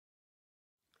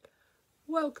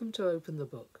Welcome to Open the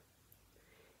Book.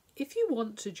 If you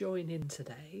want to join in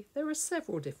today, there are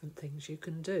several different things you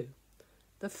can do.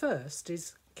 The first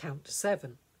is count to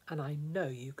 7, and I know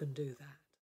you can do that.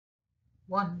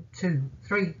 1, 2,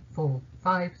 3, 4,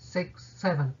 5, 6,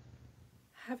 7.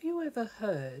 Have you ever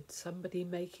heard somebody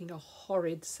making a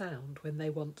horrid sound when they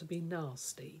want to be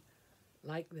nasty?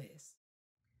 Like this.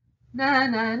 Na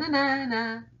na na na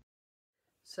na.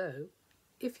 So,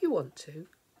 if you want to,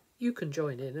 you can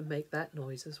join in and make that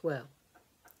noise as well.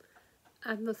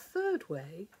 And the third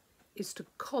way is to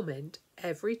comment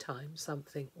every time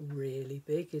something really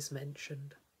big is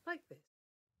mentioned, like this.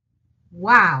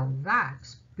 Wow,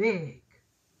 that's big.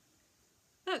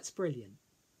 That's brilliant.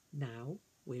 Now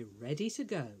we're ready to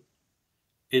go.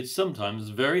 It's sometimes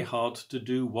very hard to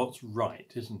do what's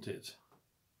right, isn't it?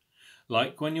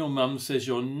 Like when your mum says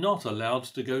you're not allowed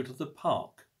to go to the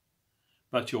park,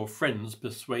 but your friends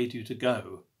persuade you to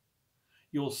go.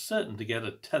 You're certain to get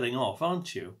a telling off,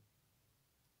 aren't you?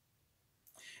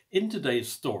 In today's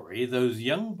story, those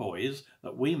young boys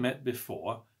that we met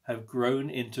before have grown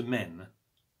into men,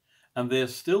 and they're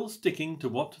still sticking to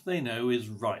what they know is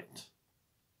right.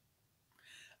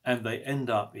 And they end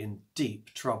up in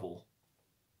deep trouble.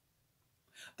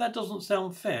 That doesn't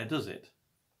sound fair, does it?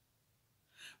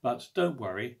 But don't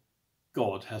worry,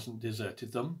 God hasn't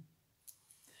deserted them.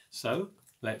 So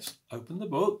let's open the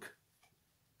book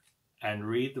and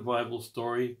read the Bible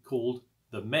story called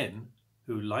The Men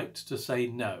Who Liked to Say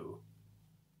No.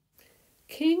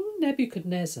 King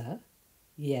Nebuchadnezzar,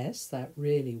 yes, that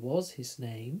really was his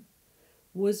name,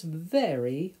 was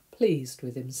very pleased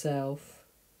with himself.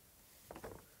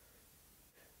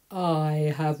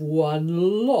 I have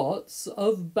won lots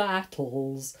of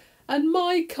battles, and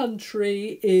my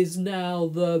country is now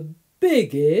the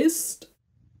biggest.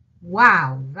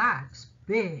 Wow, that's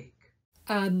big.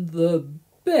 And the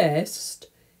best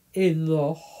in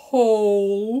the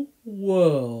whole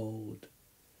world.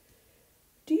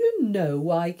 Do you know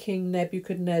why King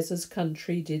Nebuchadnezzar's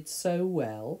country did so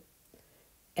well?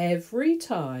 Every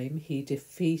time he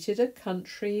defeated a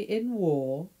country in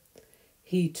war,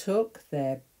 he took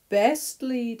their best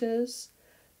leaders,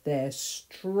 their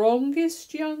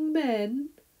strongest young men,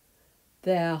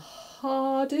 their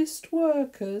hardest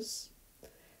workers,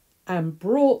 and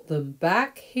brought them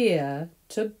back here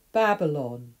to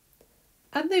Babylon,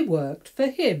 and they worked for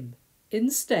him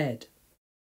instead.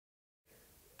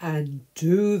 And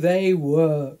do they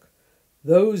work?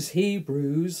 Those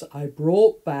Hebrews I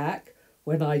brought back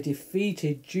when I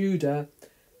defeated Judah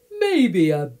may be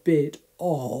a bit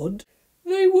odd.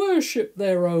 They worship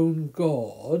their own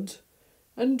God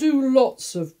and do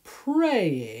lots of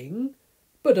praying,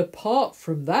 but apart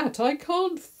from that I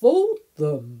can't fault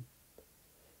them.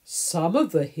 Some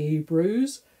of the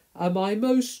Hebrews are my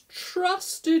most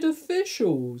trusted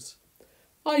officials.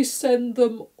 I send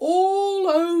them all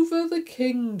over the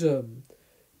kingdom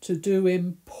to do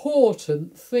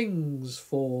important things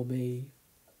for me.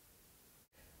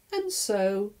 And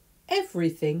so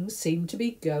everything seemed to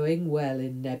be going well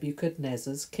in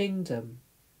Nebuchadnezzar's kingdom.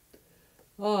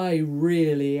 I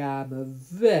really am a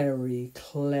very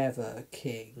clever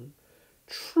king,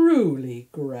 truly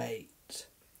great.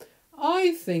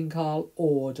 I think I'll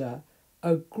order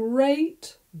a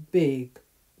great big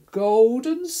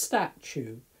golden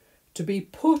statue to be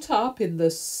put up in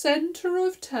the centre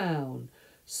of town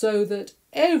so that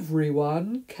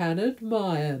everyone can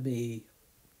admire me.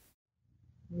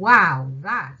 Wow,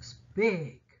 that's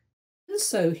big. And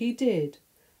so he did,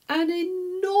 an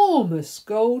enormous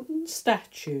golden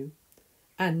statue,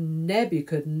 and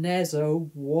Nebuchadnezzar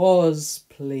was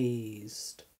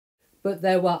pleased. But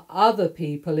there were other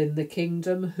people in the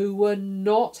kingdom who were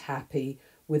not happy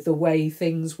with the way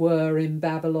things were in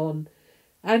Babylon,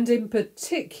 and in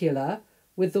particular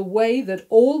with the way that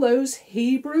all those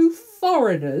Hebrew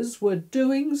foreigners were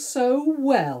doing so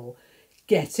well,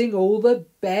 getting all the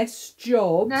best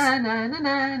jobs, Na na na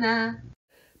na na.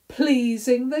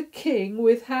 pleasing the king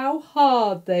with how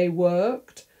hard they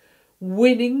worked,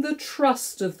 winning the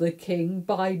trust of the king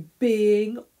by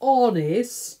being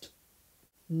honest.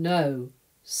 No,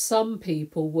 some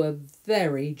people were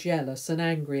very jealous and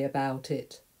angry about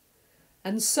it,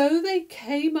 and so they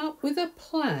came up with a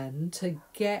plan to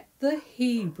get the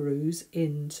Hebrews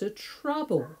into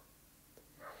trouble.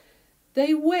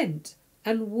 They went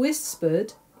and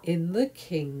whispered in the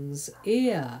king's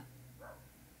ear.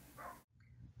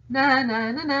 Na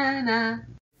na na na na.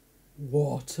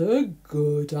 What a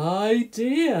good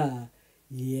idea!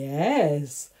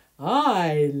 Yes,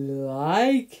 I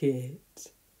like it.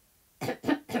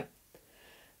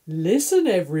 Listen,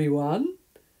 everyone,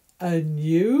 a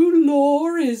new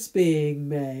law is being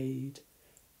made.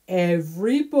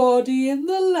 everybody in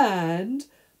the land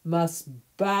must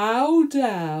bow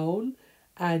down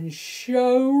and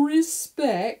show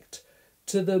respect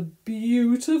to the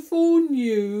beautiful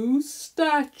new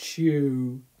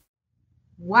statue.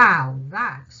 Wow,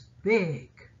 that's big.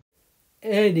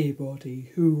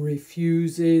 Anybody who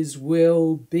refuses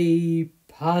will be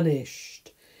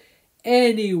punished.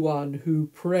 Anyone who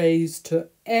prays to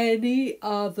any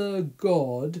other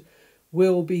god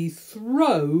will be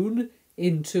thrown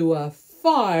into a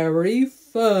fiery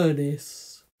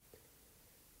furnace.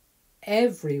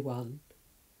 Everyone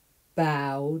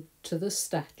bowed to the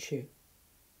statue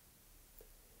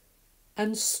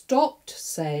and stopped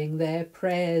saying their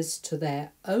prayers to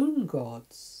their own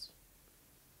gods,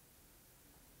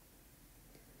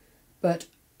 but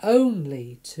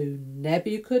only to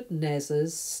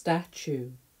Nebuchadnezzar's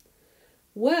statue.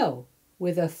 Well,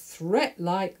 with a threat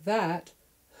like that,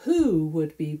 who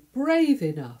would be brave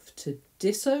enough to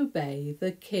disobey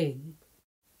the king?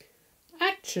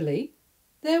 Actually,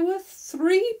 there were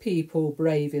 3 people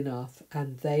brave enough,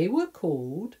 and they were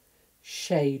called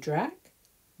Shadrach,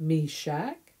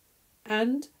 Meshach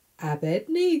and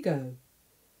Abednego.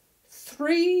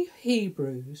 3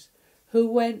 Hebrews who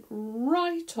went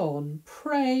right on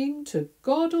praying to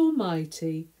God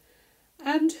Almighty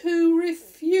and who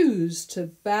refused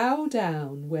to bow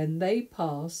down when they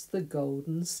passed the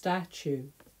golden statue.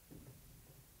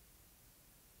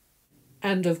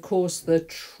 And of course the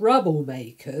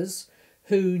troublemakers,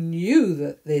 who knew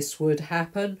that this would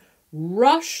happen,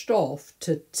 rushed off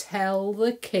to tell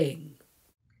the king.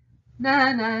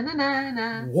 Na na na na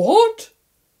na. What?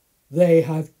 They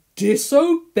have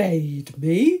disobeyed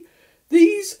me?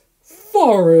 These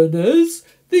foreigners,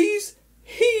 these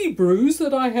Hebrews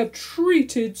that I have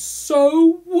treated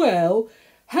so well,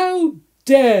 how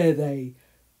dare they?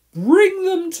 Bring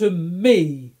them to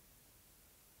me.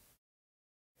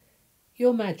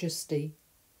 Your Majesty,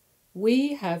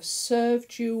 we have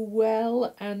served you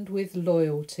well and with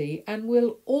loyalty, and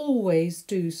will always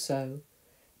do so.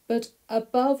 But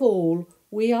above all,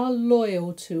 we are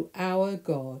loyal to our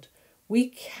God. We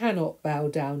cannot bow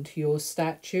down to your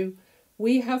statue.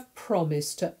 We have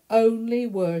promised to only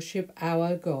worship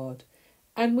our God,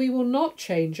 and we will not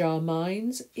change our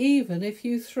minds even if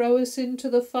you throw us into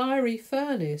the fiery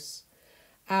furnace.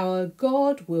 Our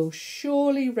God will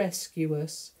surely rescue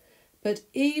us, but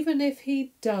even if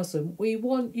he doesn't, we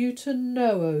want you to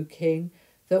know, O King,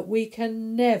 that we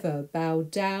can never bow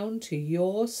down to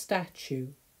your statue.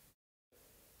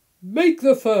 Make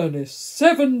the furnace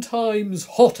 7 times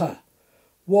hotter.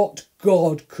 What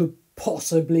god could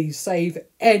possibly save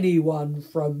anyone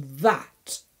from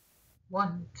that?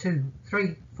 1, 2,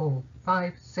 3, 4,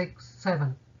 5, 6,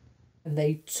 7. And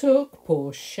they took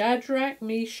poor Shadrach,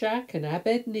 Meshach and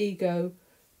Abednego,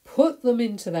 put them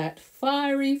into that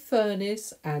fiery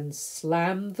furnace and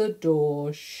slammed the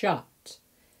door shut.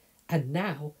 And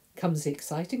now comes the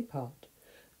exciting part.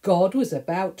 God was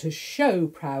about to show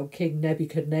proud King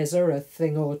Nebuchadnezzar a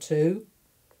thing or two.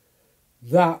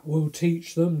 That will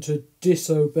teach them to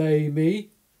disobey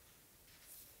me.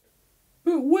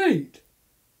 But wait,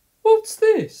 what's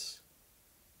this?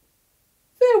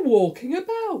 They're walking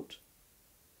about.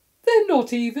 They're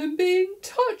not even being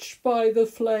touched by the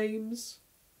flames.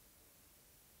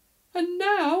 And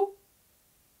now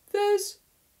there's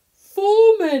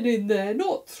 4 men in there,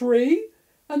 not 3,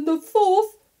 and the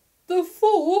fourth,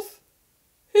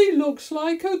 he looks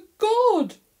like a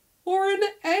god or an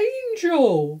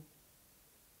angel.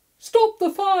 Stop the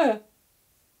fire!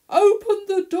 Open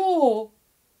the door!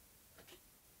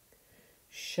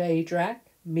 Shadrach,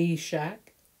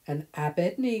 Meshach and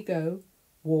Abednego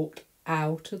walked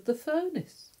out of the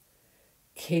furnace.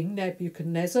 King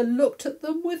Nebuchadnezzar looked at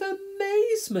them with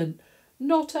amazement.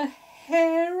 Not a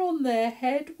hair on their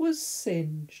head was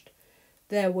singed.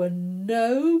 There were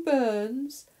no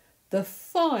burns. The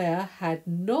fire had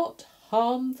not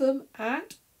harmed them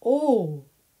at all.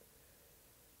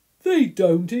 They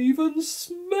don't even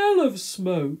smell of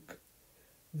smoke.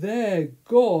 Their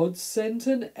God sent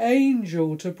an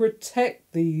angel to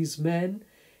protect these men.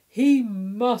 He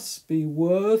must be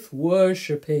worth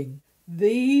worshipping.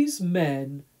 These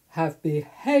men have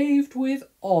behaved with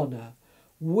honour,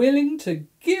 willing to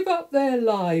give up their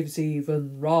lives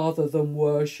even rather than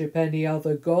worship any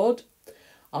other god.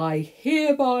 I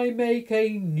hereby make a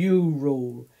new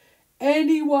rule.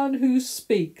 Anyone who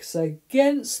speaks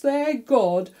against their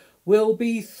God will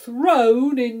be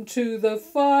thrown into the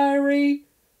fiery...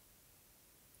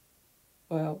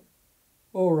 Well,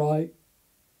 all right,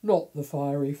 not the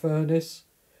fiery furnace,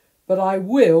 but I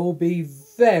will be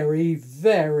very,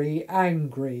 very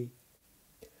angry.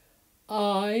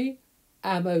 I,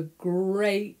 am a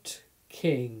great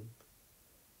king,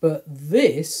 but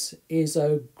this is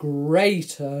a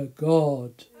greater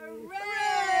God.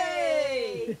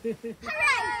 Hooray!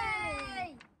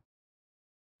 Hooray!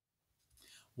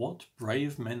 What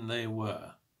brave men they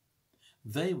were!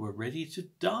 They were ready to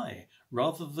die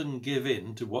rather than give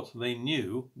in to what they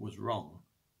knew was wrong.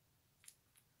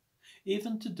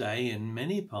 Even today, in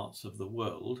many parts of the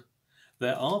world,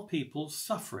 there are people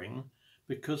suffering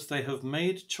because they have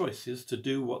made choices to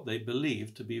do what they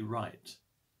believe to be right,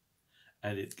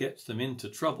 and it gets them into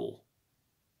trouble.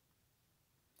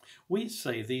 We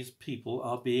say these people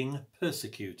are being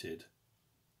persecuted.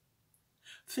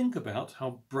 Think about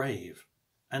how brave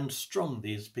and strong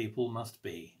these people must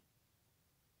be.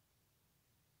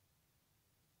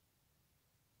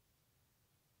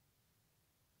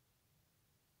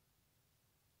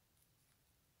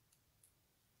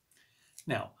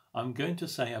 Now, I'm going to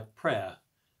say a prayer,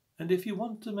 and if you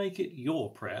want to make it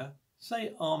your prayer,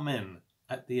 say Amen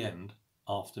at the end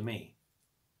after me.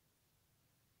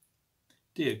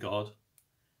 Dear God,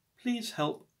 please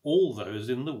help all those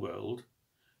in the world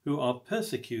who are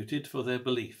persecuted for their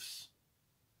beliefs.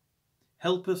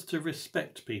 Help us to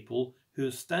respect people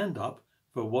who stand up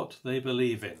for what they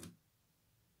believe in.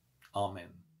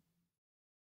 Amen.